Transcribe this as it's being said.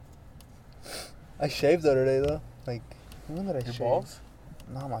I shaved the other day though. Like, when did I Your shave? balls?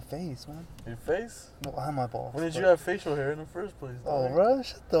 No, my face, man. Your face? No, I have my balls. When did you have facial hair in the first place? Oh, dog? bro,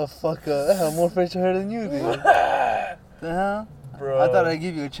 shut the fuck up. I have more facial hair than you do. The hell? Bro. I thought I'd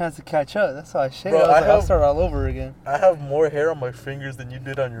give you a chance to catch up. That's why I shaved. Bro, I was like, I'll I'll start all over again. I have more hair on my fingers than you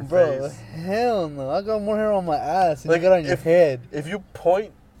did on your Bro, face. hell no. I got more hair on my ass than Like, you got on your head. If you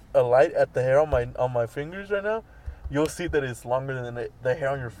point a light at the hair on my fingers right now, you'll see that it's longer than the hair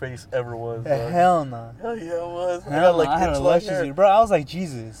on your face ever was. Dog. Hell no. Hell yeah, it was. Hell no. I had a inch-long luscious hair. ear. Bro, I was like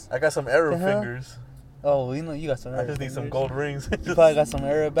Jesus. I got some arrow The hell? fingers. Oh, you know, you got some arrow I just need some fingers. gold rings. You probably got some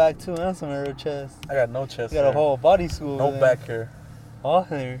arrow back too and some arrow chest. I got no chest You got hair. a whole body school. No over there. back hair. All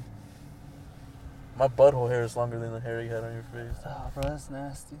hair. My butthole hair is longer than the hair you had on your face. Oh, bro, that's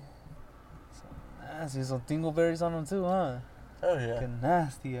nasty. So nasty. Some dingleberries on them too, huh? Hell yeah. Fucking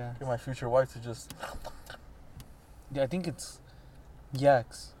nasty ass. Get my future wife to just. Yeah, I think it's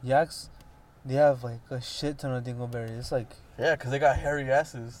yaks. Yaks, they have like a shit ton of dingleberries. It's like Yeah, because they got hairy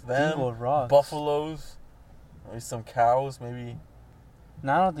asses. Them, dingle rocks. buffaloes, maybe some cows, maybe.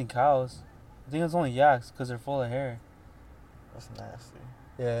 No, I don't think cows. I think it's only yaks because they're full of hair. That's nasty.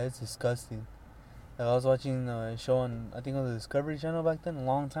 Yeah, it's disgusting. Like, I was watching a show on, I think on the Discovery Channel back then, a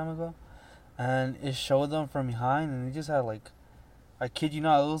long time ago. And it showed them from behind and they just had like, I kid you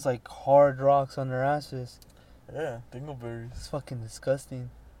not, it was like hard rocks on their asses. Yeah, dingleberries. It's fucking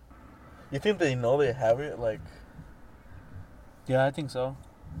disgusting. You think they know they have it? Like, Yeah, I think so.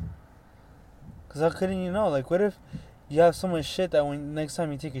 Cause how couldn't you know? Like, what if you have so much shit that when next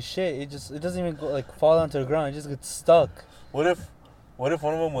time you take a shit, it doesn't even go, like fall down to the ground. It just gets stuck. what if one of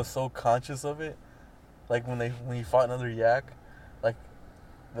them was so conscious of it, like when he fought another yak, like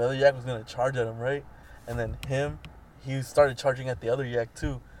the other yak was gonna charge at him, right? And then he started charging at the other yak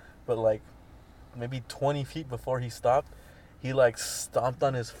too, but like maybe 20 feet before he stopped, he like stomped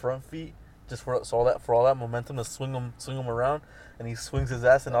on his front feet just for all that momentum to swing him around, and he swings his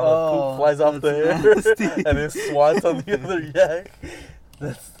ass and all the poop flies off the hair and it swats on the other yak.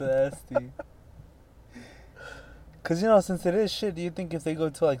 That's nasty. Cause you know, since it is shit, do you think if they go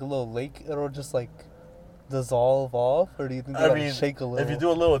to like a little lake, it'll just like dissolve off, or do you think they gotta shake a little? If you do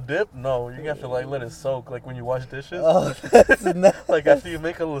a little dip, no, you have to like let it soak, like when you wash dishes. Oh, that's nasty. Like after you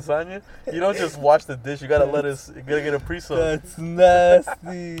make a lasagna, you don't just wash the dish. You gotta you gotta get a pre-soak. That's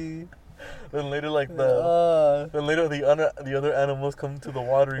nasty. Then later, the other animals come to the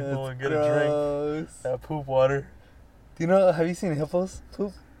watering hole and get a drink. Gross. That poop water. Do you know? Have you seen hippos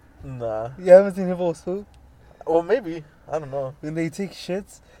poop? Nah. You haven't seen hippos poop? Well, maybe. I don't know. When they take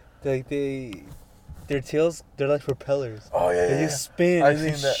shits, their tails, they're like propellers. Oh yeah, They yeah. just spin I've and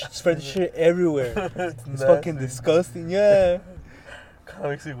they seen that. spread the shit everywhere. It's It's fucking nasty. disgusting. Yeah. Kind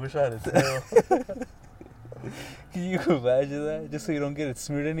of makes me wish I had a tail. Can you imagine that? Just so you don't get it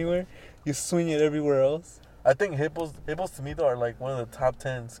smeared anywhere, you swing it everywhere else. I think hippos to me though are like one of the top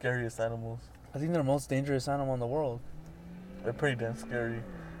 10 scariest animals. I think they're the most dangerous animal in the world. They're pretty damn scary.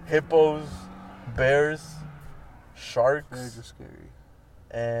 Hippos, bears, sharks, scary.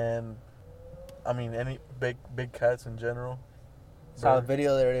 and I mean any big cats in general. Saw a Bird.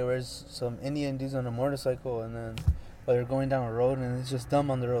 video the other day where there's some Indian dudes on a motorcycle, and then while they're going down a road, and it's just them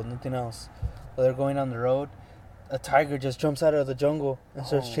on the road, nothing else. While they're going down the road, a tiger just jumps out of the jungle and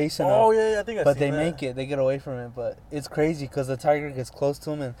starts chasing them. Oh yeah, I think I. But they make it. They get away from it. But it's crazy because the tiger gets close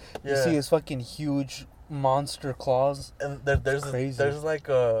to him, and you see his fucking huge monster claws. And there's crazy. There's like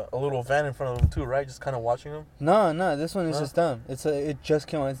a little van in front of them too, right? Just kind of watching them. No, this one is Huh? just them. It just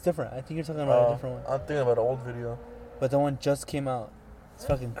came out. It's different. I think you're talking about a different one. I'm thinking about an old video. But the one just came out. It's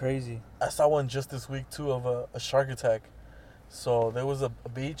fucking crazy. I saw one just this week too of a shark attack. So there was a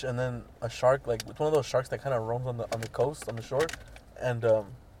beach and then a shark, like it's one of those sharks that kind of roams on the coast, on the shore, and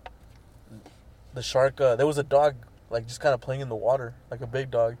the shark there was a dog like just kind of playing in the water, like a big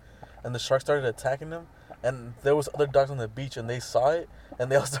dog, and the shark started attacking him, and there was other dogs on the beach and they saw it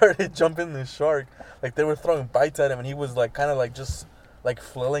and they all started jumping the shark, like they were throwing bites at him, and he was like kind of like just like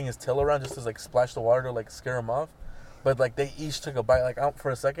flailing his tail around just to like splash the water to like scare him off, but like they each took a bite. Like out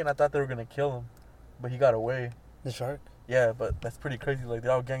for a second I thought they were gonna kill him, but he got away. The shark? Yeah, but that's pretty crazy. Like, they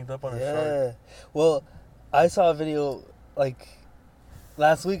all ganged up on a shark. Yeah. Well, I saw a video, like,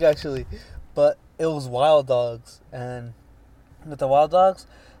 last week, actually. But it was wild dogs. And with the wild dogs,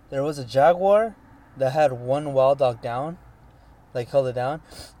 there was a jaguar that had one wild dog down. Like, held it down.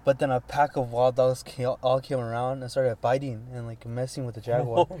 But then a pack of wild dogs all came around and started biting and, like, messing with the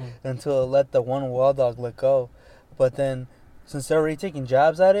jaguar. Until it let the one wild dog let go. But then, since they're already taking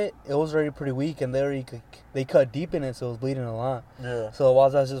jabs at it, it was already pretty weak, and they cut deep in it, so it was bleeding a lot. Yeah. So the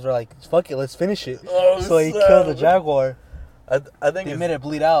wild dogs just were like, "Fuck it, let's finish it." Oh, so he sad. killed the jaguar. I think They made it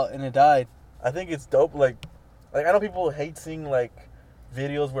bleed out, and it died. I think it's dope. Like I know people hate seeing like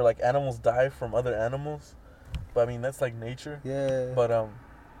videos where like animals die from other animals, but I mean that's like nature. Yeah. But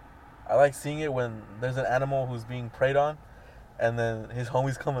I like seeing it when there's an animal who's being preyed on, and then his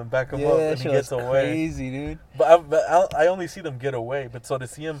homies coming back him up and he gets away. Crazy, dude. But I only see them get away. But so to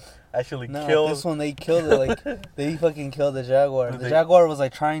see him actually kill. This one they killed it. Like they fucking killed the jaguar. Did The they- jaguar was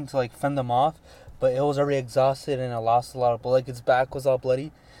like trying to like fend them off, but it was already exhausted and it lost a lot of blood. Like its back was all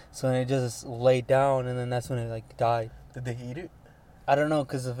bloody, so then it just laid down and then that's when it like died. Did they eat it? I don't know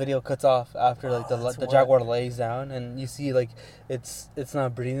because the video cuts off after like that's the why. jaguar lays down and you see like it's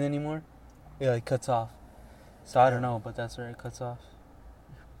not breathing anymore. It like cuts off. So I don't know, but that's where it cuts off.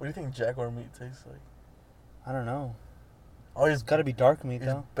 What do you think jaguar meat tastes like? I don't know. Oh, It's got to be dark meat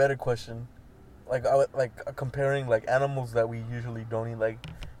though. Better question. Like comparing like animals that we usually don't eat. Like,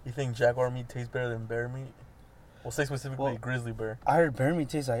 you think jaguar meat tastes better than bear meat? We'll say specifically grizzly bear. I heard bear meat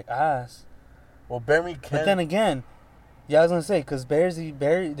tastes like ass. Well, bear meat can. But then again, yeah, I was gonna say because bears eat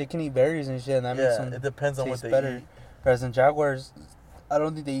they can eat berries and shit, and that makes them it depends on what taste they better. eat. Whereas in jaguars, I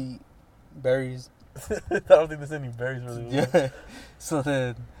don't think they eat berries. I don't think there's any berries really. Yeah. So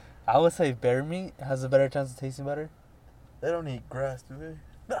then, I would say bear meat has a better chance of tasting better. They don't eat grass, do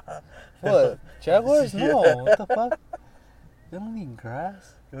they? What? Jaguars? Yeah. No. What the fuck? They don't eat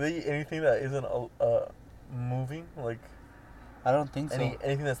grass. Do they eat anything that isn't moving? Like I don't think so.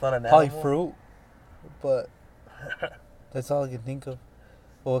 anything that's not an Probably animal? fruit, but that's all I can think of.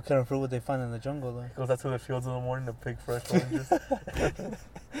 Well, what kind of fruit would they find in the jungle though? Goes out to the fields in the morning to pick fresh oranges.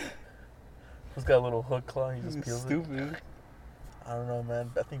 Who's got a little hook claw? He just peels it. Stupid. I don't know,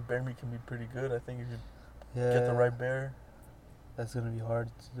 man. I think bear meat can be pretty good. I think if you Yeah. get the right bear. That's gonna be hard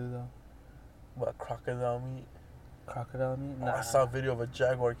to do though. What, crocodile meat? Crocodile meat? Oh, Nah. I saw a video of a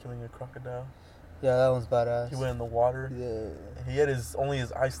jaguar killing a crocodile. Yeah, that one's badass. He went in the water. Yeah. He had only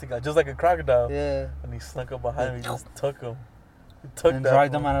his eyes sticking out, just like a crocodile. Yeah. And he snuck up behind him. He just took him. He took And that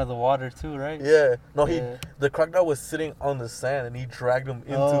dragged one. them out of the water too, right? Yeah. No, Yeah. the crocodile was sitting on the sand and he dragged him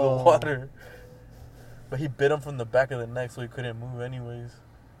into Oh. the water. But he bit him from the back of the neck so he couldn't move anyways.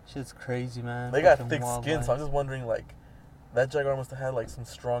 Shit's crazy, man. They got Fucking thick wildlife. skin, so I'm just wondering, like, that jaguar must have had, like, some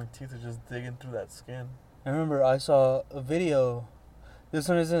strong teeth to just dig in through that skin. I remember I saw a video. This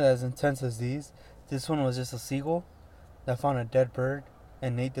one isn't as intense as these. This one was just a seagull that found a dead bird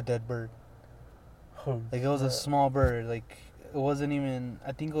and ate the dead bird. Oh, Like it was a snap. small bird. Like it wasn't even.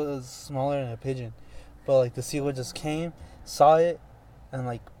 I think it was smaller than a pigeon. But like the seagull just came, saw it, and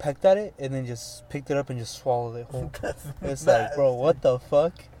like pecked at it, and then just picked it up and just swallowed it whole. That's It's like, bro, nasty. what the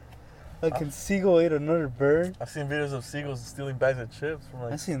fuck? Fucking seagull ate another bird. I've seen videos of seagulls stealing bags of chips from, I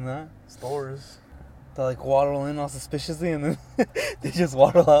like, seen that. stores. They like waddle in all suspiciously, and then they just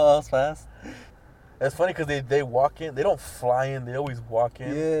waddle out as fast. It's funny because they walk in. They don't fly in. They always walk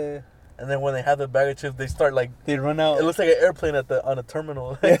in. Yeah, And then when they have the bag of chips, they start, like, they run out. it looks like an airplane on a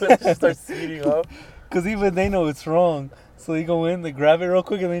terminal. They just start speeding up. Cause even they know it's wrong, so they go in, they grab it real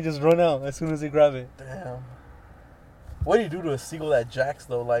quick, and they just run out as soon as they grab it. Damn. What do you do to a seagull that jacks,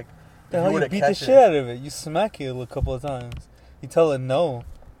 though? Like, if The hell, were you to beat the catch shit out of it. You smack it a couple of times. You tell it no.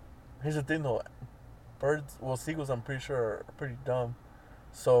 Here's the thing, though. Seagulls, I'm pretty sure, are pretty dumb.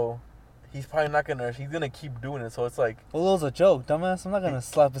 So, he's probably not gonna. He's gonna keep doing it. So it's like. Well, it was a joke, dumbass. I'm not gonna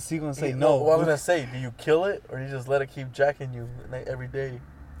slap a seagull and say no. What I was gonna say, do you kill it or you just let it keep jacking you every day?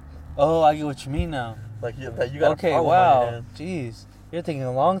 Oh, I get what you mean now. Like that you got. Okay, a problem on your wow. hand. Jeez, you're thinking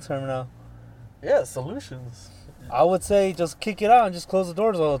long term now. Yeah, solutions. I would say just kick it out and just close the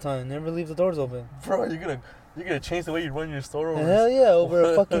doors all the time. Never leave the doors open. Bro, you're gonna change the way you run your store over. Hell yeah, over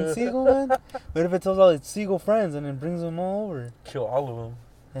a fucking seagull, man. What if it tells all its seagull friends and then brings them all over? Kill all of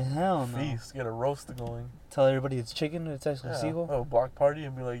them. Hell no. Feast. Get a roast going. Tell everybody it's chicken, it's actually Yeah. seagull. Have a block party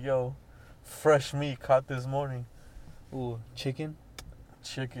and be like, yo, fresh meat caught this morning. Ooh, chicken.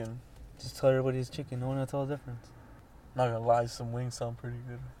 Chicken. Just tell everybody it's chicken. No one will tell the difference. Not gonna lie, some wings sound pretty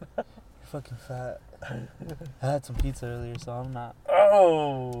good. You're fucking fat. I had some pizza earlier, so I'm not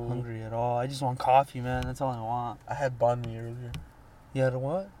Oh. hungry at all. I just want coffee, man. That's all I want. I had banh mi earlier. You had a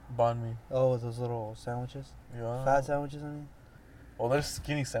what? Banh mi. Oh, those little sandwiches. Yeah. Fat sandwiches, I mean. Well, they're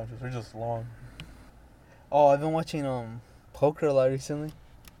skinny sandwiches. They're just long. Oh, I've been watching poker a lot recently.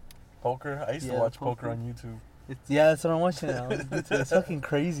 Poker? I used to Yeah, watch poker poker. on YouTube. Yeah, that's what I'm watching now. It's fucking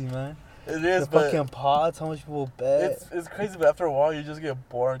crazy, man. It is, The but fucking pots, how much people bet. it's crazy. But after a while, you just get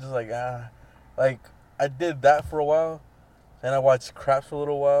bored. Just like like I did that for a while, and I watched craps for a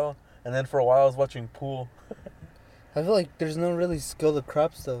little while, and then for a while I was watching pool. I feel like there's no really skill to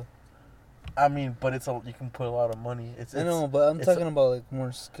craps though. I mean, but you can put a lot of money. I know, but I'm it's talking about like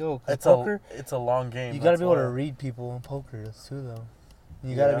more skill. 'Cause It's poker, it's a long game. you gotta that's be able to why. read people in poker too, though.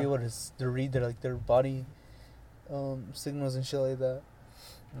 You gotta Yeah. be able to read their body signals and shit like that.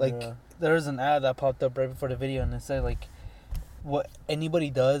 Like Yeah. there was an ad that popped up right before the video, and it said like, what anybody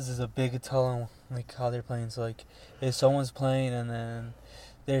does is a big tell on like how they're playing. So like, if someone's playing and then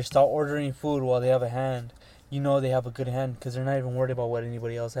they start ordering food while they have a hand, you know they have a good hand because they're not even worried about what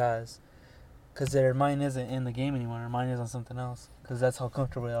anybody else has, because their mind isn't in the game anymore. Their mind is on something else because that's how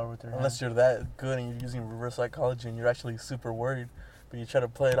comfortable they are with their Unless hand. you're that good and you're using reverse psychology and you're actually super worried, but you try to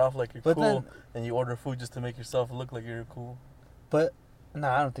play it off like you're But cool, then, and you order food just to make yourself look like you're cool. but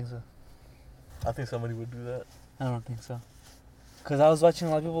nah, I don't think so. I think somebody would do that. I don't think so. Cause I was watching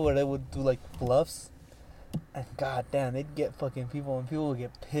a lot of people where they would do like bluffs, and goddamn, they'd get fucking people, and people would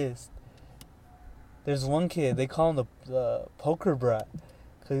get pissed. There's one kid, they call him the poker brat,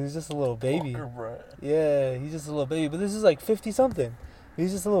 cause he's just a little baby. Poker brat. Yeah, he's just a little baby, but this is like 50 something.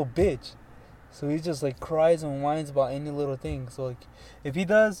 He's just a little bitch, so he just like cries and whines about any little thing. So like, if he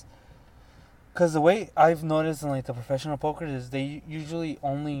does, cause the way I've noticed in like the professional poker is they usually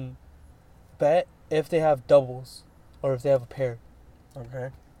only bet if they have doubles or if they have a pair. Okay.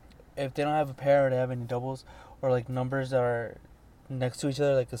 If they don't have a pair or they have any doubles or like numbers that are next to each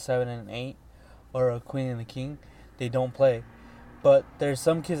other, like a 7 and an 8 or a queen and a king, they don't play. But there's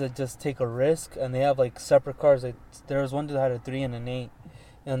some kids that just take a risk and they have like separate cards. Like there was one dude that had a 3 and an 8,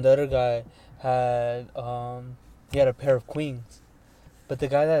 and the other guy had he had a pair of queens. But the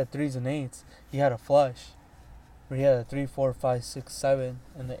guy that had 3s and 8s, he had a flush where he had a 3, 4, 5, 6, 7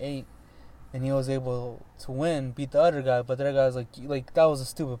 and the 8. And he was able to win, beat the other guy, but the other guy was like that was a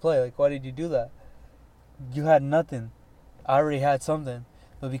stupid play. Like, why did you do that? You had nothing. I already had something,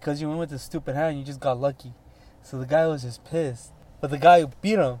 but because you went with the stupid hand, you just got lucky. So the guy was just pissed. But the guy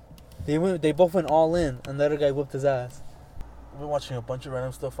beat him. They both went all in, and the other guy whooped his ass. I've been watching a bunch of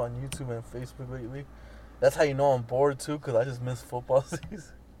random stuff on YouTube and Facebook lately. That's how you know I'm bored too, cause I just miss football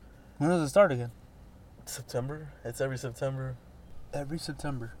season. When does it start again? September. It's every September. Every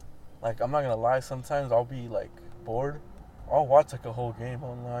September. Like, I'm not gonna lie, sometimes I'll be like bored. I'll watch like a whole game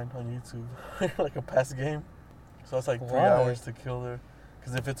online on YouTube, like a past game. So it's like 3 Why? hours to kill there.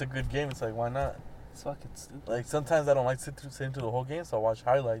 Cause if it's a good game, it's like, why not? It's fucking stupid. Like sometimes I don't like sitting through the whole game, so I'll watch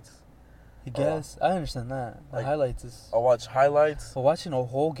highlights. I guess I understand that. The Like, highlights is. I'll watch highlights, But watching a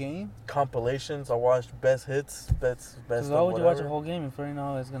whole game. compilations. I'll watch best hits, best. Because Of why would you watch a whatever. whole game if you already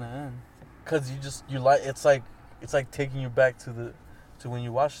know how it's gonna end? Cause you like it's like taking you back to when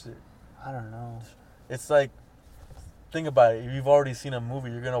you watched it. I don't know. It's like, think about it. If you've already seen a movie,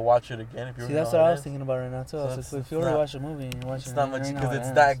 you're gonna watch it again. If you See, already that's know what how I it was ends. thinking about right now too. So I was it's like, if you already not- watch a movie and you watch It's it, not you much already know because how it it's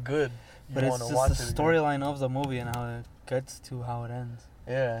ends. that good. You But it's wanna just watch the it again. storyline of the movie and how it gets to how it ends.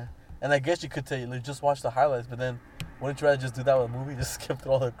 Yeah, and I guess you could say like, just watch the highlights, but then wouldn't you rather just do that with a movie? Just skip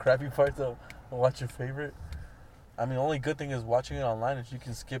through all the crappy parts and watch your favorite. I mean, the only good thing is watching it online is you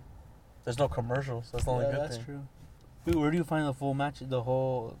can skip. There's no commercials. That's the only good that's thing. true. Wait, where do you find the full match, the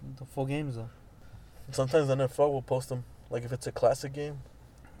full games though? Sometimes the NFL will post them, like if it's a classic game.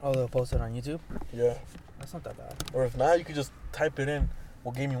 Oh, they'll post it on YouTube. Yeah. That's not that bad. Or if not, you could just type it in,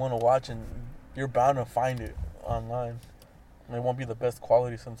 what game you want to watch, and you're bound to find it online. I mean, it won't be the best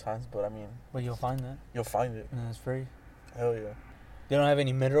quality sometimes, but I mean, But you'll find that, you'll find it. and it's free. Hell yeah. They don't have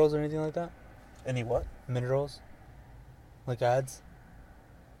any mid rolls or anything like that. Any what? Mid rolls, like ads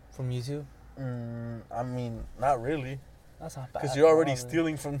from YouTube. I mean, not really. That's not bad. Because you're already probably.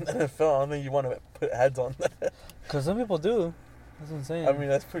 stealing from the NFL. I don't think you want to put ads on that. Cause some people do. That's what I'm saying. I mean,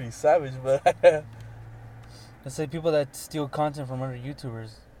 that's pretty savage, but let's say people that steal content from other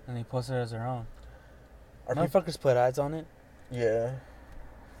YouTubers and they post it as their own. are people, Motherfuckers put ads on it. yeah.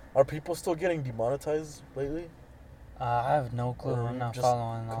 Are people still getting demonetized lately? I have no clue. Or I'm you not just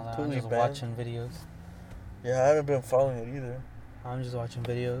following all that. I'm completely just banned? watching videos. Yeah, I haven't been following it either. I'm just watching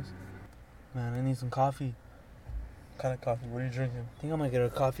videos. Man, I need some coffee. What kind of coffee? What are you drinking? I think I'm gonna get a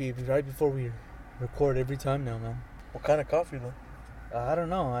coffee right before we record every time now, man. What kind of coffee though? I don't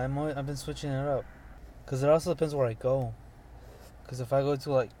know. I've been switching it up. Cause it also depends where I go. Cause if I go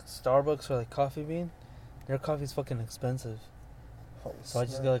to like Starbucks or like Coffee Bean, their coffee's fucking expensive. Oh, So I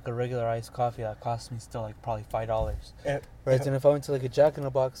just get like a regular iced coffee that costs me still like probably $5. Eh, Right. Then if I went to like a Jack in the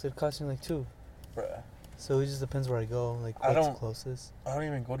Box, it'd cost me like $2. bruh. So it just depends where I go. Like I what's don't- closest. I don't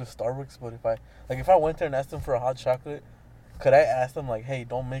even go to Starbucks, but if I went there and asked them for a hot chocolate, could I ask them like, hey,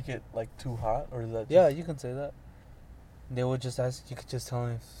 don't make it like too hot, or is that just, Yeah, you can say that. They would just ask. You could just tell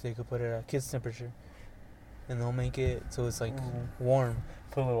them if they could put it at kids temperature, and they'll make it so it's like warm.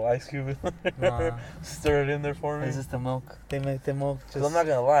 put a little ice cube in there, Nah. stir it in there for me? It's just the milk. They make the milk just. Cause I'm not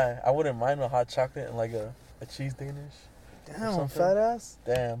gonna lie, I wouldn't mind a hot chocolate and like a cheese Danish. Damn, something. fat ass.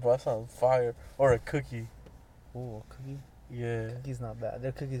 Damn, bro, that sounds fire. Or a cookie. Ooh, a cookie. Yeah. Cookies not bad.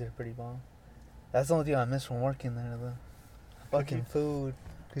 Their cookies are pretty bomb. That's the only thing I miss from working there, though. Fucking food.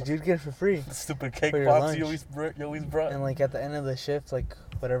 Because you'd get it for free. The stupid cake For your pops lunch. you always brought. And, like, at the end of the shift, like,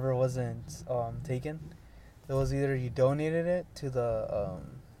 whatever wasn't taken, it was either you donated it to the,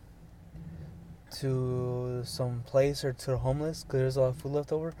 to some place or to the homeless because there's a lot of food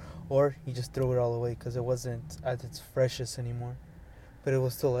left over, or you just threw it all away because it wasn't at its freshest anymore. But it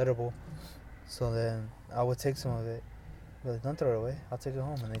was still edible. So then I would take some of it. Be like, don't throw it away. I'll take it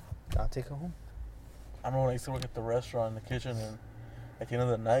home. And I'll take it home. I remember when I used to work at the restaurant in the kitchen, and at the end of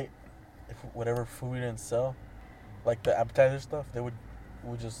the night, if whatever food we didn't sell, like the appetizer stuff, they would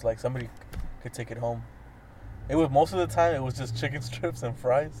just, like, somebody could take it home. It was, most of the time, it was just chicken strips and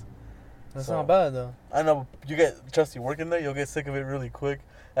fries. That's So, not bad, though. I know, trust you, working there, you'll get sick of it really quick.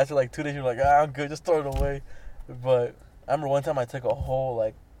 After like 2 days, you're like, I'm good, just throw it away. But I remember one time I took a whole,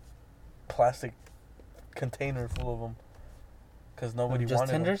 like, plastic container full of them because nobody Just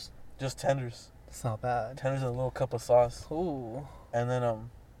wanted tenders? them. Just tenders. It's not bad. Tenders and a little cup of sauce. Ooh. And then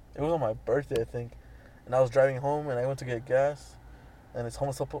it was on my birthday, I think, and I was driving home and I went to get gas, and this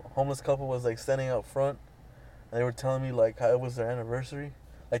homeless couple was like standing out front, and they were telling me like how it was their anniversary.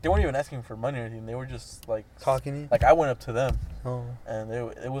 Like they weren't even asking for money or anything. They were just like Talking to you? Like I went up to them, Oh. and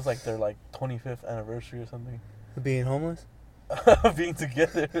it was like their like 25th anniversary or something. Being homeless? Being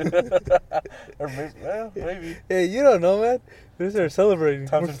together. Or maybe, well, maybe. Hey, you don't know, man. These are celebrating.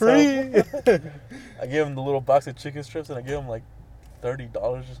 Time We're to free. I gave them the little box of chicken strips, and I gave them like $30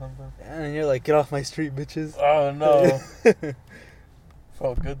 or something. And you're like, get off my street, bitches. Oh no.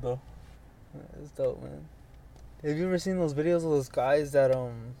 Felt good though. That's dope, man. Have you ever seen those videos of those guys that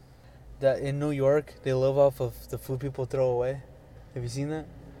in New York they live off of the food people throw away? Have you seen that?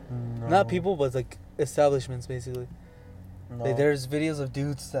 No. Not people, but like establishments, basically. No. Like, there's videos of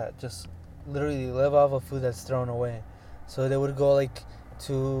dudes that just literally live off of food that's thrown away. So they would go like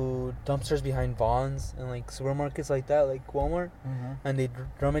to dumpsters behind Vons and like supermarkets like that, like Walmart, and they'd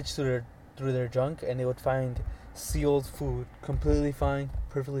rummage through their junk, and they would find sealed food, completely fine,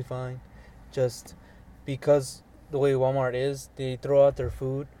 perfectly fine, just because the way Walmart is, they throw out their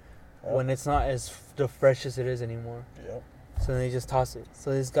food when it's not as the freshest it is anymore. Yep. So they just toss it.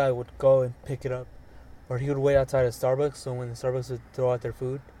 So this guy would go and pick it up, or he would wait outside of Starbucks. So when the Starbucks would throw out their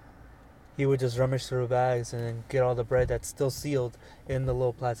food, he would just rummage through bags and then get all the bread that's still sealed in the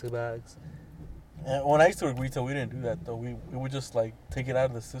little plastic bags. And when I used to work retail, we didn't do that though. We would just like take it out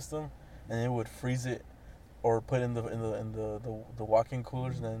of the system, and it would freeze it, or put in the walk-in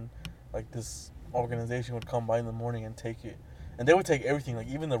coolers, and then like this organization would come by in the morning and take it, and they would take everything, like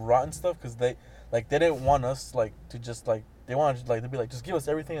even the rotten stuff, because they didn't want us like to just like they wanted like they'd be like, just give us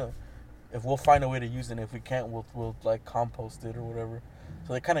everything, if we'll find a way to use it, and if we can't, we'll like compost it or whatever.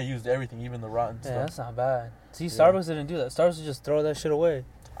 So they kind of used everything, even the rotten stuff. Yeah, that's not bad. See, Starbucks didn't do that. Starbucks would just throw that shit away.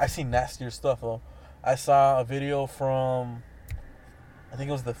 I see nastier stuff though. I saw a video from, I think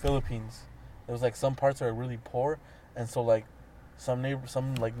it was the Philippines. It was like some parts are really poor, and so like some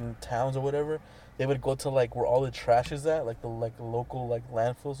like towns or whatever, they would go to like where all the trash is at, like the local like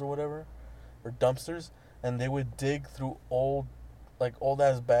landfills or whatever, or dumpsters, and they would dig through old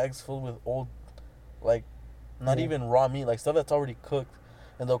ass bags filled with old, like, not even raw meat, like stuff that's already cooked,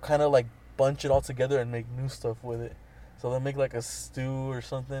 and they'll kind of like bunch it all together and make new stuff with it. So they'll make like a stew or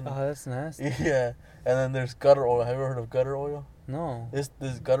something. Oh, that's nasty. Yeah, and then there's gutter oil. Have you ever heard of gutter oil? No. This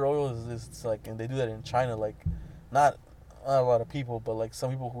gutter oil is like, and they do that in China. Like, not a lot of people, but like some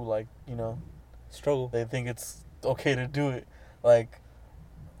people who like, you know, Struggle. they think it's okay to do it. Like,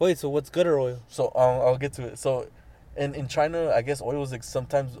 Wait, so what's gutter oil? so I'll get to it. So, in China, I guess oil is like,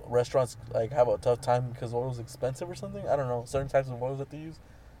 sometimes restaurants like have a tough time because oil is expensive or something. I don't know, certain types of oils that they use.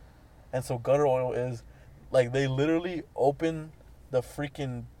 And so gutter oil is like, they literally open the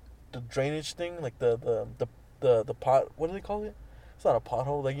drainage thing, like the pot. What do they call it? It's not a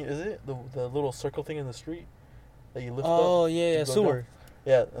pothole. Like, is it the little circle thing in the street that you lift up? Oh, yeah, sewer. Down?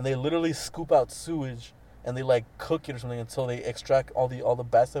 Yeah, and they literally scoop out sewage and they like cook it or something until they extract all the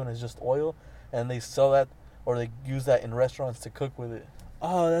bad stuff, and it's just oil, and they sell that, or they use that in restaurants to cook with it.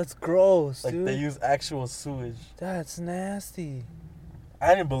 Oh, that's gross, Like, dude. they use actual sewage. That's nasty.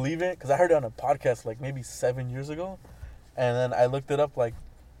 I didn't believe it because I heard it on a podcast like maybe 7 years ago, and then I looked it up like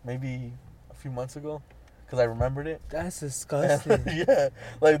maybe a few months ago because I remembered it. That's disgusting. Yeah,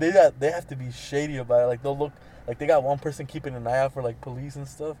 like they have to be shady about it. Like, they'll look like they got one person keeping an eye out for like police and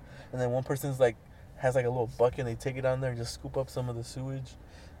stuff, and then one person's like has like a little bucket, and they take it down there and just scoop up some of the sewage.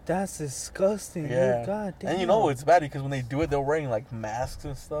 That's disgusting, Yeah, dude. God damn. and you know it's bad because when they do it, they're wearing like masks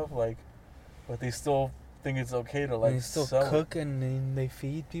and stuff, like, but they still think it's okay to And like they still sell cook and then they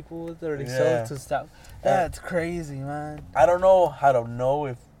feed people with it, or they Yeah. sell it to stop. That's crazy, man. I don't know how to know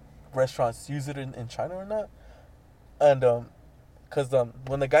if restaurants use it in China or not. And cause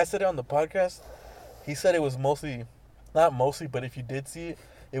when the guy said it on the podcast, he said it was mostly, not mostly, but if you did see it,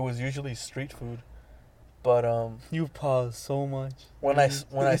 it was usually street food. But You pause so much. when I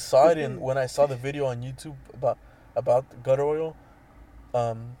saw it when I saw the video on YouTube about the gutter oil,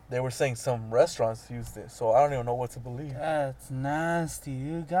 they were saying some restaurants used it, so I don't even know what to believe. That's nasty,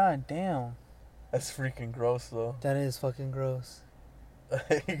 dude. God damn. That's freaking gross, though. That is fucking gross.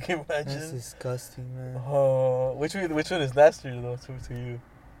 You can That's imagine. disgusting, man. Oh, which one is nastier though to you?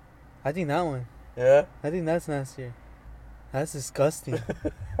 I think that one. Yeah. I think that's nastier. That's disgusting.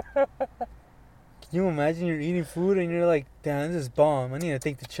 Can you imagine you're eating food and you're like, damn, this is bomb. I need to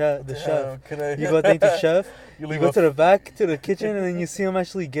thank the chef. Can I? You go thank the chef. You You leave go a to the back to the kitchen and then you see him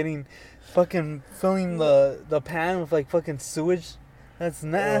actually getting fucking filling the pan with like fucking sewage. That's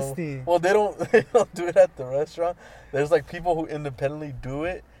nasty. Well, they don't do it at the restaurant. There's like people who independently do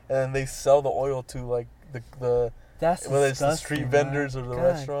it, and then they sell the oil to like the That's whether it's disgusting. the street man. vendors or the God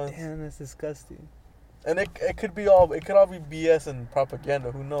restaurants. Damn, that's disgusting. And it could all be BS and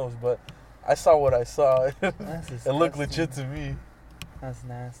propaganda. Who knows? But I saw what I saw. That's It looked disgusting. legit to me. That's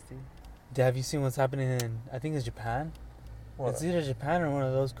nasty. Have you seen what's happening in? I think it's Japan. What? It's either Japan or one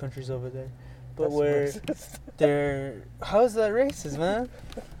of those countries over there. But That's where racist. they're how is that racist, man?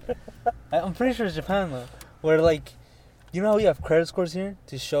 I'm pretty sure it's Japan though. Where like, you know how we have credit scores here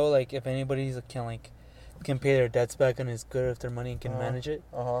to show like if anybody's can pay their debts back and is good with their money and can manage it.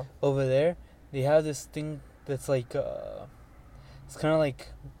 Uh-huh. Over there, they have this thing that's like it's kind of like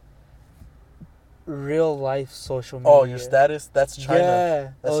real life social media. Oh, your status? That's China. Yeah.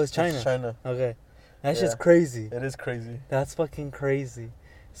 That's, It's China. That's China. Okay. That's Yeah. just crazy. It is crazy. That's fucking crazy.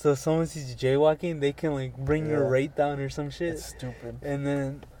 So if someone sees you jaywalking, they can like bring your Yeah. rate down or some shit. It's stupid. And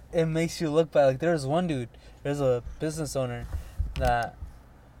then it makes you look bad. Like there's one dude, there's a business owner that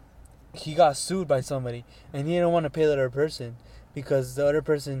he got sued by somebody and he didn't want to pay the other person because the other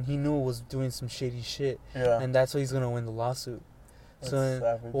person he knew was doing some shady shit. Yeah. And that's why he's gonna win the lawsuit. That's So then,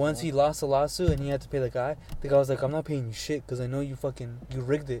 savage, once man. he lost the lawsuit and he had to pay the guy was like, I'm not paying you shit because I know you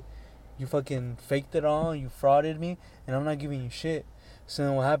rigged it. You fucking faked it all, you frauded me, and I'm not giving you shit. So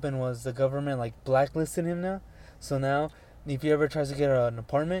then what happened was the government like blacklisted him now. So now if he ever tries to get an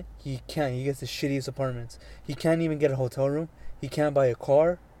apartment, he can't. He gets the shittiest apartments. He can't even get a hotel room. He can't buy a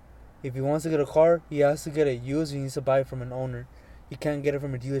car. If he wants to get a car, he has to get it used. He needs to buy it from an owner. He can't get it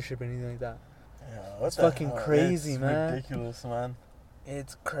from a dealership or anything like that. Yeah, what It's the fucking hell? crazy, It's man. ridiculous, man.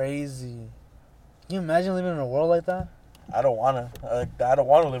 It's crazy. Can you imagine living in a world like that? I don't wanna. I don't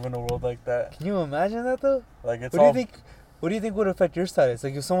wanna live in a world like that. Can you imagine that though? Like it's What do all. you think? What do you think would affect your status?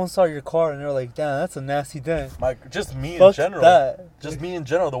 Like if someone saw your car and they're like, "Damn, that's a nasty dent." Just me in Fuck general. that. Just me in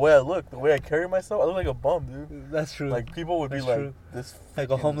general. The way I look, the way I carry myself, I look like a bum, dude. That's true. Like people would be That's like, true. this. Like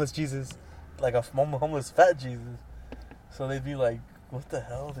a freaking- homeless Jesus. Like a homeless fat Jesus. So they'd be like, what the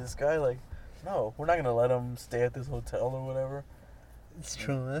hell, this guy? Like, no, we're not gonna let him stay at this hotel or whatever. It's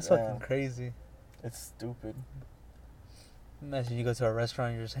true. That's Yeah. fucking crazy. It's stupid. Imagine you go to a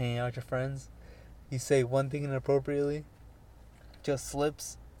restaurant, you're just hanging out with your friends. You say one thing inappropriately, just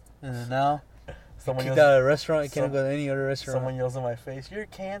slips, and then now Someone kicked yells, out of a restaurant. You can't some- go to any other restaurant. someone yells in my face, "You're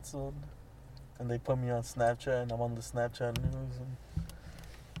canceled," and they put me on Snapchat, and I'm on the Snapchat news. And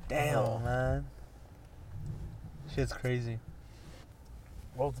Damn, Oh. man. Shit's crazy.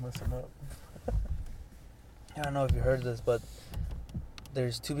 world's messing up. I don't know if you heard this, but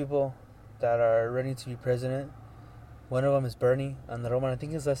there's two people that are ready to be president. One of them is Bernie, and the other one, I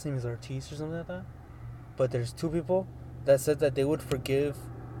think his last name is Ortiz or something like that. But there's two people that said that they would forgive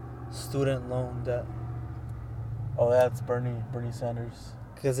student loan debt. Oh, that's Bernie Sanders.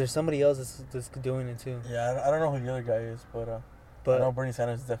 Because there's somebody else that's doing it too. Yeah, I don't know who the other guy is, but I know But Bernie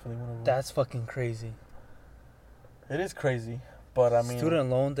Sanders is definitely one of them. that's fucking crazy. It is crazy, but I mean, Student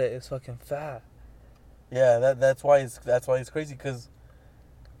loan debt is fucking fat. yeah, that's why it's crazy, because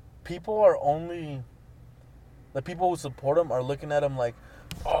people are only, the people who support him are looking at him like,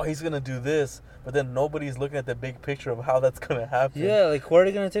 oh, he's gonna do this, but then nobody's looking at the big picture of how that's gonna happen. Yeah, like where are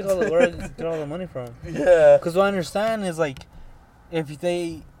they gonna take all where are they gonna get all the money from? Yeah. Because what I understand is like, if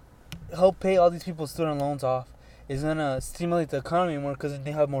they help pay all these people's student loans off, it's gonna stimulate the economy more because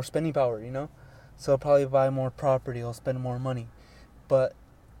they have more spending power, you know. So they'll probably buy more property, they'll spend more money, but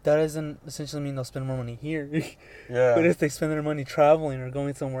that doesn't essentially mean they'll spend more money here. Yeah. But if they spend their money traveling or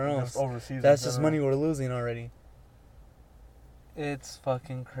going somewhere Just else, overseas. that's in just general. money we're losing already. It's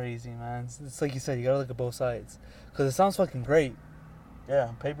fucking crazy, man. It's like you said, you gotta look at both sides. Because it sounds fucking great. Yeah,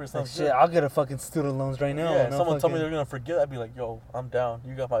 on paper it Like, sounds shit, good. I'll get a fucking student loans right now. Yeah, if No someone told me fucking- they're gonna forget, I'd be like, yo, I'm down.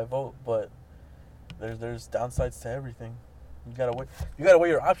 You got my vote, but there's downsides to everything. You gotta weigh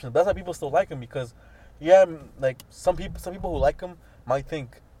your options. That's why people still like him because, yeah, like some people who like him might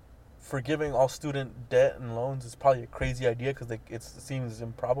think forgiving all student debt and loans is probably a crazy idea because it seems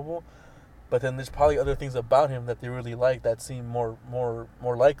improbable. But then there's probably other things about him that they really like that seem more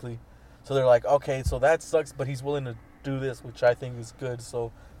likely. So they're like, okay, so that sucks, but he's willing to do this, which I think is good.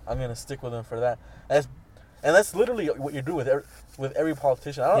 So I'm gonna stick with him for that. And that's literally what you do with every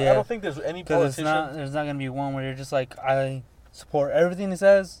politician. I don't think there's any politician. There's not gonna be one where you're just like, I support everything he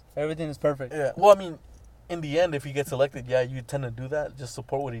says. Everything is perfect. Yeah. Well, I mean, in the end, if he gets elected, yeah, you tend to do that. Just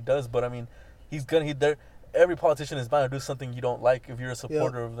support what he does. But I mean, every politician is bound to do something you don't like if you're a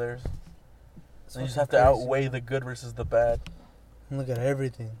supporter of theirs. And you just have to outweigh the good versus the bad. Look at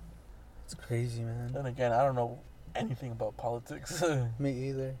everything. It's crazy, man. Then again, I don't know anything about politics. Me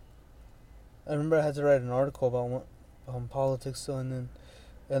either. I remember I had to write an article about politics, so, and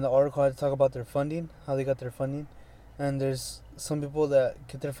the article had to talk about their funding, how they got their funding. And there's some people that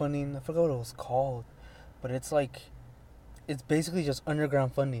get their funding, I forgot what it was called, but it's basically just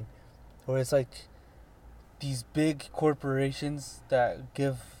underground funding, where it's like these big corporations that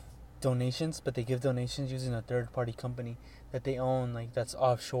give donations, but they give donations using a third-party company that they own, like that's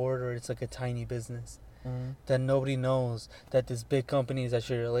offshore, or it's like a tiny business that nobody knows that this big company is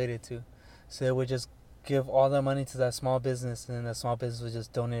actually related to. So they would just give all that money to that small business, and then that small business would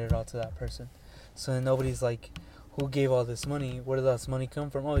just donate it all to that person. So then nobody's like, who gave all this money? Where did this money come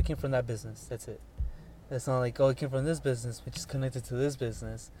from? Oh, it came from that business. That's it. It's not like, oh, it came from this business, which is connected to this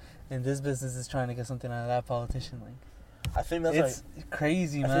business, and this business is trying to get something out of that politician. Like, I think it's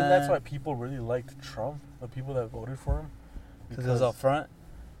crazy, man. I think that's why people really liked Trump, the people that voted for him. Because it was up front.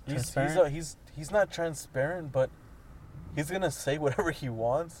 He's not transparent, but he's gonna say whatever he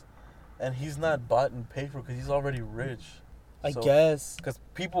wants, and he's not bought and paid for because he's already rich. I guess. Because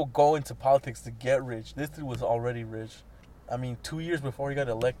people go into politics to get rich. This dude was already rich. I mean, 2 years before he got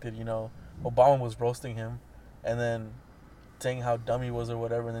elected, Obama was roasting him, and then saying how dumb he was or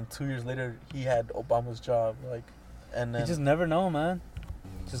whatever. And then 2 years later, he had Obama's job. And then you just never know, man.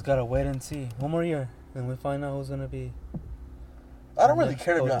 Just gotta wait and see. One more year, and we find out who's gonna be. I don't really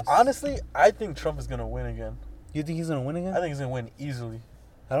care to be honest. Honestly, I think Trump is gonna win again. You think he's gonna win again? I think he's gonna win easily.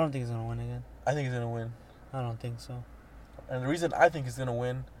 I don't think he's gonna win again. I think he's gonna win. I don't think so. And the reason I think he's gonna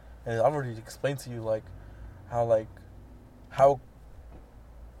win, and I've already explained to you, how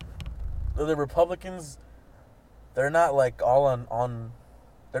the Republicans, they're not all on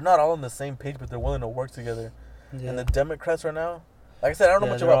they're not all on the same page, but they're willing to work together. Yeah. And the Democrats right now, like I said, I don't know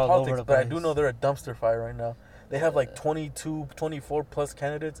much about politics, but I do know they're a dumpster fire right now. They have 22, 24 plus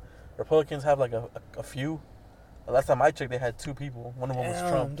candidates. Republicans have a few. Last time I checked, they had 2 people. One of them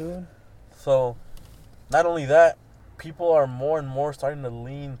was Trump. Dude. So, not only that, people are more and more starting to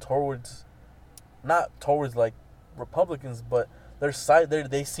lean towards, not towards Republicans, but their side.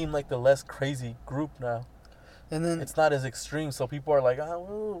 They seem like the less crazy group now. And then it's not as extreme, so people are like,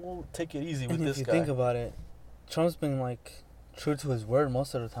 we'll take it easy with this guy. If you think about it, Trump's been true to his word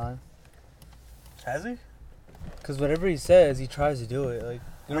most of the time. Has he? Because whatever he says, he tries to do it.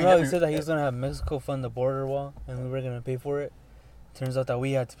 How he said that he was gonna have Mexico fund the border wall, and we were gonna pay for it. Turns out that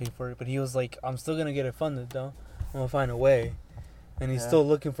we had to pay for it, but he was like, "I'm still gonna get it funded, though. I'm gonna find a way." And he's still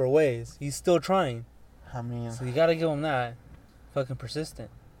looking for ways. He's still trying. I mean, so you gotta give him that. Fucking persistent.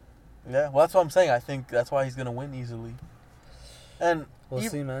 Yeah, well, that's what I'm saying. I think that's why he's gonna win easily. And we'll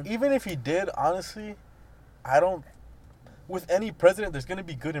see, man. Even if he did, honestly, I don't. With any president, there's gonna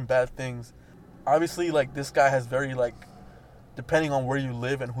be good and bad things. Obviously, this guy has very depending on where you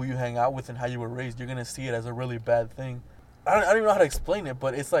live and who you hang out with and how you were raised, you're gonna see it as a really bad thing. I don't even know how to explain it,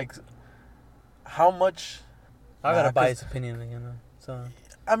 but it's how much. I got a biased opinion, So.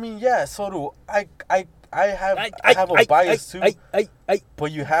 I mean, yeah. So do I. I have a bias too.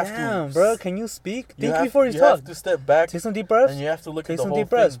 But you have to. Damn, bro. Can you speak? Think before you talk. You have to step back. Take some deep breaths. And you have to look at the whole thing. Take some deep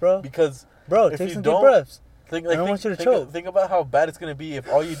breaths, bro. Because take some deep breaths. I don't want you to choke. Think about how bad it's gonna be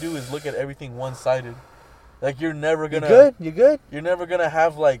if all you do is look at everything one-sided. You're never gonna. You good? You good? You're never gonna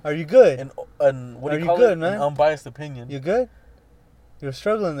have Are you good? What do you call it? Man? An unbiased opinion. You good? You're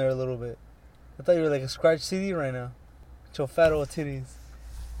struggling there a little bit. I thought you were like a scratch CD right now. With your fat old titties.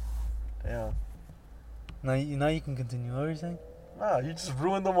 Yeah. Now you can continue. What were you saying? Nah, you just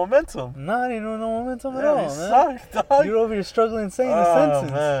ruined the momentum. Nah, I didn't ruin the momentum at all, man. Suck, dog. You were over here struggling saying the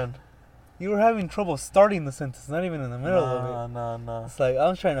sentence. Man. You were having trouble starting the sentence, not even in the middle of it. Nah. It's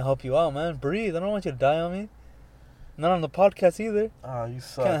I'm trying to help you out, man. Breathe. I don't want you to die on me. Not on the podcast either. You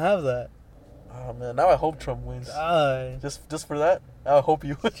suck. Can't have that. Oh man, now I hope Trump wins. God. Just for that, I hope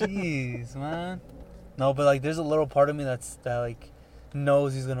you win. Jeez, man. No, but like, there's a little part of me that like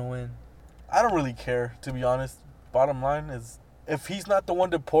knows he's gonna win. I don't really care, to be honest. Bottom line is, if he's not the one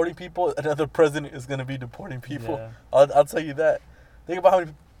deporting people, another president is gonna be deporting people. Yeah. I'll tell you that. Think about how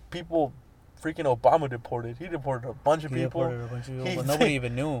many people freaking Obama deported. He deported a bunch of He people. deported a bunch of people, but nobody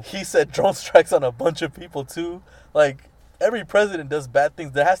even knew. He said drone strikes on a bunch of people too. Like, every president does bad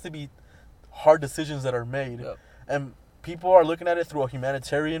things. There has to be hard decisions that are made, Yep. and people are looking at it through a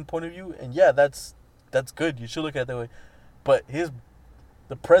humanitarian point of view. And yeah, that's good. You should look at it that way. But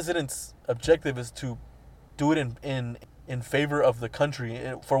the president's objective is to do it in favor of the country,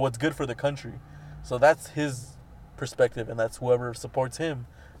 for what's good for the country. So that's his perspective, and that's whoever supports him.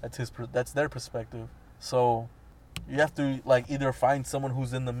 That's their perspective. So you have to like either find someone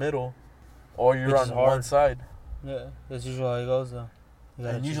who's in the middle, or you're Which on is one hard. side. Yeah, that's usually how it goes, though. You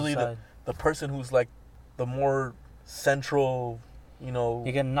gotta And choose usually a side. the person who's like the more central, you know.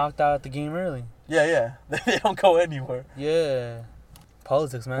 You get knocked out at the game early. Yeah. They don't go anywhere. Yeah.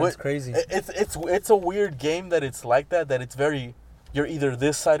 Politics, man, it's crazy. It's a weird game that it's like that. That it's very, you're either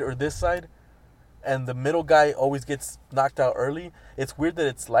this side or this side, and the middle guy always gets knocked out early. It's weird that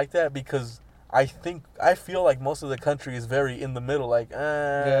it's like that because I feel like most of the country is very in the middle. Like,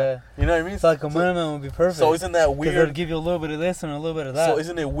 Yeah. you know what I mean? It's like a minimum would be perfect. So isn't that Because weird? they'll give you a little bit of this and a little bit of that. So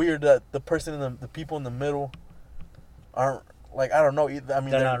isn't it weird that the person the people in the middle aren't like, I don't know. I mean,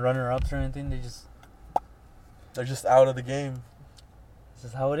 they're not runner-ups or anything. they're just out of the game. This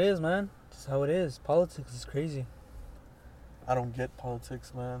is how it is, man. This is how it is. Politics is crazy. I don't get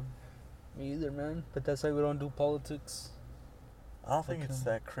politics, man. Me either, man. But that's why we don't do politics. I don't think it's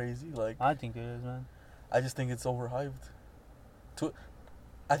that crazy. Like, I think it is, man. I just think it's overhyped.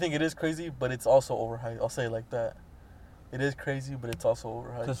 I think it is crazy, but it's also overhyped. I'll say it like that. It is crazy, but it's also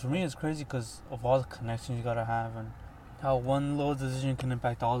overhyped. Because for me, it's crazy because of all the connections you gotta have and how one little decision can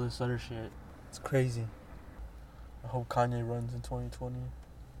impact all this other shit. It's crazy. I hope Kanye runs in 2020.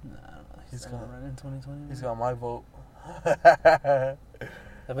 Nah, He's gonna gonna- run in 2020. He's got my vote.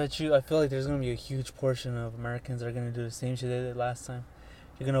 I bet you. I feel like there's gonna be a huge portion of Americans that are gonna do the same shit they did last time.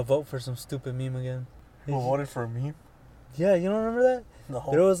 You're gonna vote for some stupid meme again. Who voted for me? Yeah, you don't remember that? No.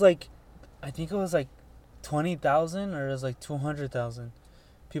 There was like, I think it was like 20,000 or it was like 200,000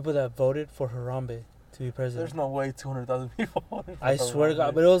 people that voted for Harambe to be president. There's no way 200,000 people voted for I swear to Harambe.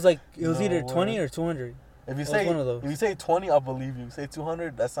 God, but it was like it was No either way. 20 or 200. If you was say one of those. if you say 20, I'll believe you. Say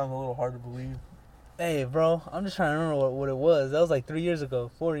 200, that sounds a little hard to believe. Hey, bro, I'm just trying to remember what it was. That was like 3 years ago,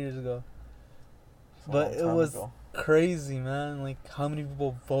 4 years ago. It's a But long it time was ago. crazy, man. Like how many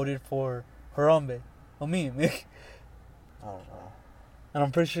people voted for Harambe? A meme. I don't know. And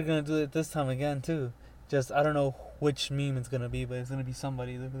I'm pretty sure they're gonna do it this time again too. Just I don't know which meme it's gonna be, but it's gonna be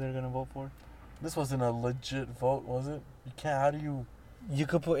somebody that they're gonna vote for. This wasn't a legit vote, was it? You can't. How do you? You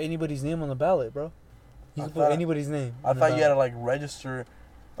could put anybody's name on the ballot, bro. You I could thought- put anybody's name. I on the thought you had to ballot. like register.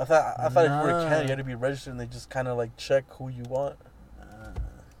 I thought if you were a Nah. candidate, you had to be registered, and they just kind of like check who you want.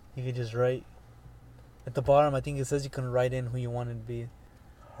 You could just write. At the bottom, I think it says you can write in who you want it to be,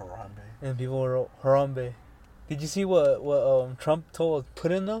 Harambe. and people wrote Harambe. Did you see what Trump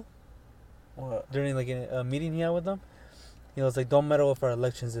put in though What? during like a meeting he had with them? He was like, "Don't meddle with our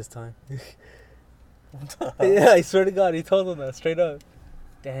elections this time." Yeah, I swear to God, he told them that straight up.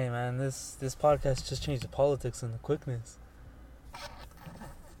 Damn, man, this podcast just changed the politics and the quickness.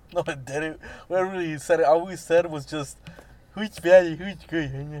 No, it didn't. Whatever he said, all we said was just, "Who's bad? Who's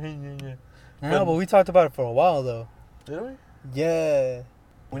good?" Yeah, but we talked about it for a while though. Did we? Yeah.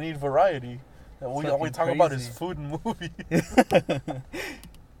 We need variety. And all we Fucking talk about is crazy. food and movies.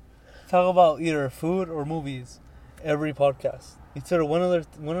 Talk about either food or movies every podcast. It's either one or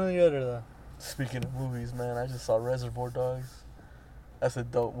the other though. Speaking of movies, man, I just saw Reservoir Dogs. That's a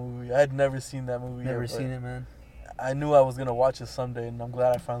dope movie. I had never seen that movie. Never yet, but seen it, man. I knew I was gonna watch it someday, and I'm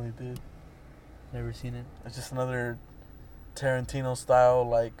glad I finally did. Never seen it. It's just another Tarantino style,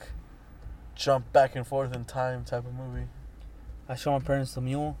 like jump back and forth in time type of movie. I showed my parents the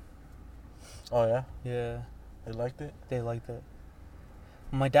mule. Oh yeah, Yeah, they liked it. they liked it.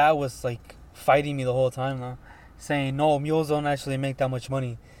 My dad was like fighting me the whole time though, saying no, mules don't actually make that much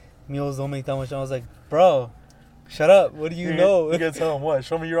money. Mules don't make that much. I was like, bro, shut up. What do you know? You gotta tell him what?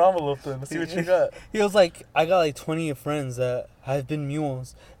 Show me your envelope then. Let's see what you got. He was like, I got like 20 friends that have been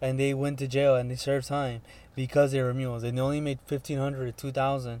mules and they went to jail and they served time because they were mules and they only made 1,500 or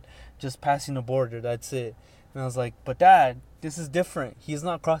 2,000 just passing the border. That's it. And I was like, but Dad, this is different. He's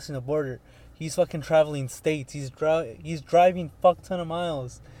not crossing the border. He's fucking traveling states. He's driving fuck ton of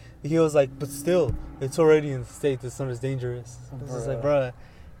miles. He was like, but still, it's already in the states. It's not as dangerous. I was just like, bruh,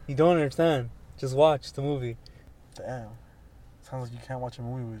 you don't understand. Just watch the movie. Damn. Sounds like you can't watch a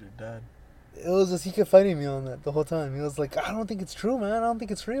movie with your dad. It was just, he kept fighting me on that the whole time. He was like, I don't think it's true, man. I don't think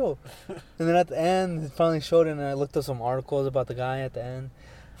it's real. And then at the end, it finally showed it, and I looked up some articles about the guy at the end.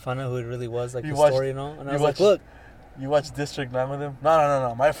 Found out who it really was, like the story and all. And I was like, look. You watch District 9 with him?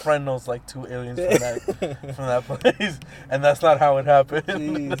 No. My friend knows like 2 aliens from that place. And that's not how it happened.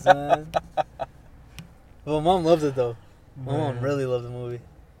 Jeez, man. Well, Mom loved it, though. My mom really loved the movie.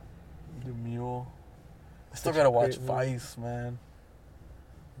 The Mule. I still gotta watch Vice, man.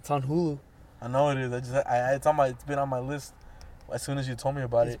 It's on Hulu. I know it is. It's been on my list as soon as you told me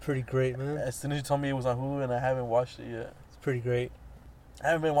about it. It's pretty great, man. As soon as you told me it was on Hulu, and I haven't watched it yet. It's pretty great. I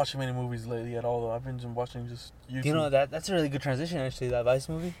haven't been watching many movies lately at all, though. I've been just watching just YouTube. You know, that's a really good transition, actually, that Vice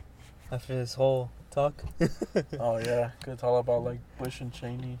movie. After this whole talk. Oh, yeah. It's all about, like, Bush and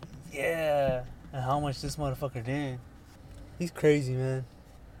Cheney. Yeah. And how much this motherfucker did. He's crazy, man.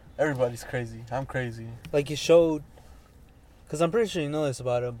 Everybody's crazy. I'm crazy. Like, it showed... Because I'm pretty sure you know this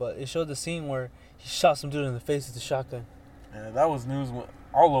about him, but it showed the scene where he shot some dude in the face with a shotgun. Yeah, that was news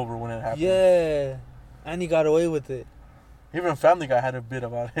all over when it happened. Yeah. And he got away with it. Even Family Guy had a bit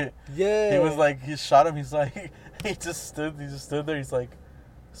about it. Yeah. He was like, he shot him. He's like, he just stood there. He's like,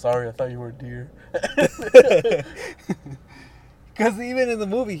 sorry, I thought you were a deer. Because even in the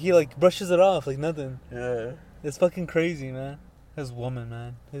movie, he like brushes it off like nothing. Yeah. It's fucking crazy, man. His woman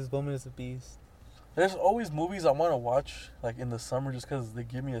is a beast. There's always movies I want to watch, like in the summer, just because they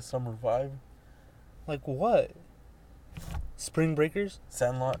give me a summer vibe. Like what? Spring Breakers?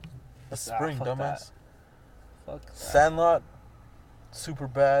 Sandlot. A spring, fuck dumbass. that. Fuck that. Sandlot.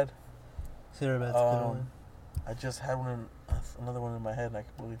 Superbad. Superbad's a good one. I just had another one in my head, and I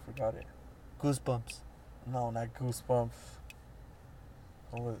completely forgot it. Goosebumps. No, not Goosebumps.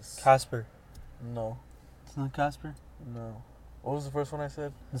 What was Casper. No. It's not Casper? No. What was the first one I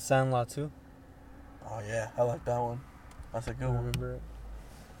said? The Sandlot too. Oh yeah, I like that one. That's a good one. Remember it?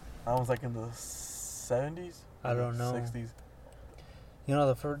 That was like in the 70s? I don't know. 60s. You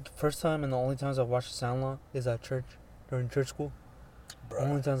know, the first time and the only times I've watched The Sandlot is at church, during church school. Bruh,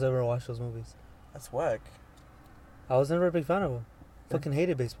 Only times I ever watched those movies. that's whack. I was never a big fan of them. Fucking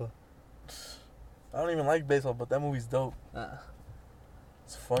hated baseball. I don't even like baseball, but that movie's dope.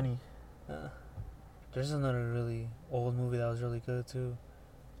 It's funny. There's another really old movie that was really good too.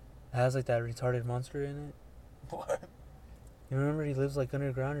 It has like that retarded monster in it. What? You remember he lives like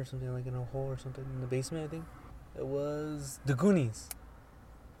underground or something, like in a hole or something in the basement, I think? It was The Goonies.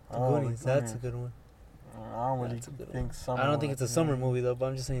 The Goonies, that's a good one. I don't really think summer. I don't think it's a summer movie though, but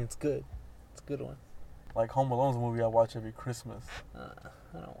I'm just saying it's good. It's a good one. Like Home Alone's a movie I watch every Christmas. I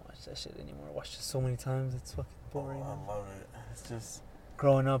don't watch that shit anymore. I watched it so many times, it's fucking boring. Oh, I love it. It's just...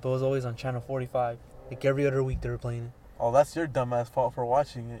 Growing up, it was always on Channel 45. Like every other week they were playing it. Oh, that's your dumbass fault for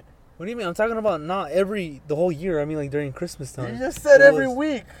watching it. What do you mean? I'm talking about not the whole year. I mean like during Christmas time. You just said every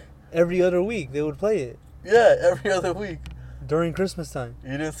week. Every other week they would play it. Yeah, every other week. During Christmas time.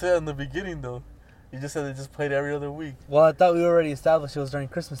 You didn't say it in the beginning though. You just said they just played every other week. Well, I thought we already established it was during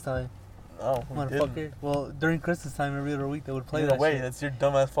Christmas time. No, we Motherfucker. didn't. Well, during Christmas time, every other week they would play Either that way, shit. that's your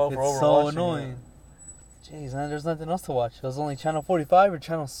dumbass fault for overwatching. It's so annoying. Jeez, man, there's nothing else to watch. It was only Channel 45 or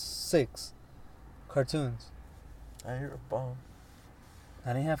Channel 6 cartoons. I hear a bum.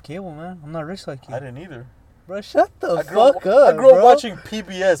 I didn't have cable, man. I'm not rich like you. I didn't either. Bro, shut the I fuck up, I grew up bro. watching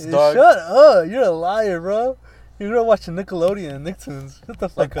PBS, dog. Shut up. You're a liar, bro. You grew up watching Nickelodeon and Nicktoons. Shut the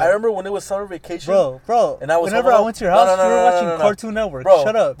fuck Like, up. I remember when it was summer vacation. Bro. And I was whenever I went to your house, you were watching Cartoon Network. Bro,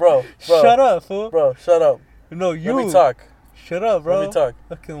 shut up. Bro. Shut up, fool. Bro, shut up. No, you. Let me talk. Shut up, bro. Let me talk.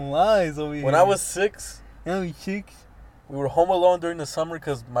 Fucking lies over here. When I was 6, you cheeks. we were home alone during the summer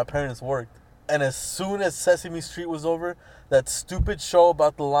because my parents worked. And as soon as Sesame Street was over, that stupid show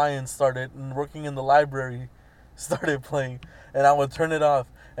about the lions started, and working in the library started playing. And I would turn it off.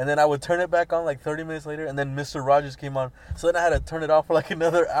 And then I would turn it back on like 30 minutes later, and then Mr. Rogers came on. So then I had to turn it off for like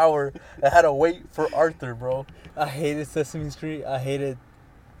another hour. I had to wait for Arthur, bro. I hated Sesame Street. I hated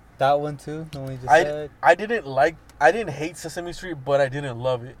that one too. The one you just said. I didn't hate Sesame Street, but I didn't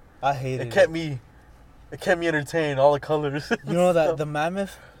love it. I hated it. It kept me entertained, all the colors. You know that the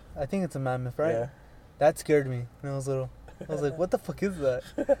mammoth? I think it's a mammoth, right? Yeah. That scared me when I was little. I was like, what the fuck is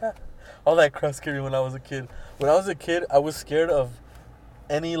that? All that crap scared me when I was a kid. When I was a kid, I was scared of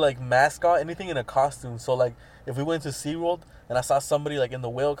any like mascot, anything in a costume. So like if we went to SeaWorld and I saw somebody like in the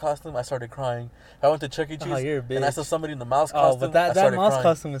whale costume, I started crying. If I went to Chuck E. Cheese you're a bitch. and I saw somebody in the mouse costume, but that mouse crying.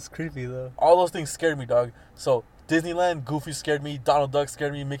 costume was creepy though. All those things scared me, dog. So Disneyland, Goofy scared me, Donald Duck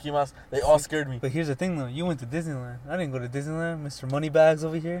scared me, Mickey Mouse, they all scared me. But here's the thing though, you went to Disneyland. I didn't go to Disneyland. Mr. Moneybags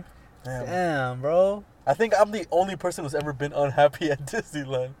over here. Damn, bro. I think I'm the only person who's ever been unhappy at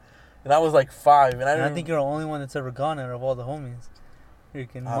Disneyland. and I was like 5, and And I think you're the only one that's ever gone out of all the homies.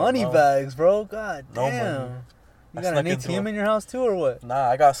 Freaking I don't money know. bags, bro. God No damn. money. You I got an snuck into ATM a- in your house too, or what? Nah,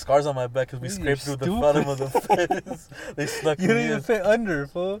 I got scars on my back because we You're scraped through the bottom of the fence. They snuck You me don't even in. fit under,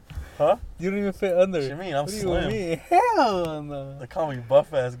 fool. Huh? You don't even fit under. What you mean? I'm What do you slim. mean? Hell no. They call me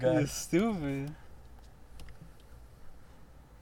buff ass You're guy. stupid.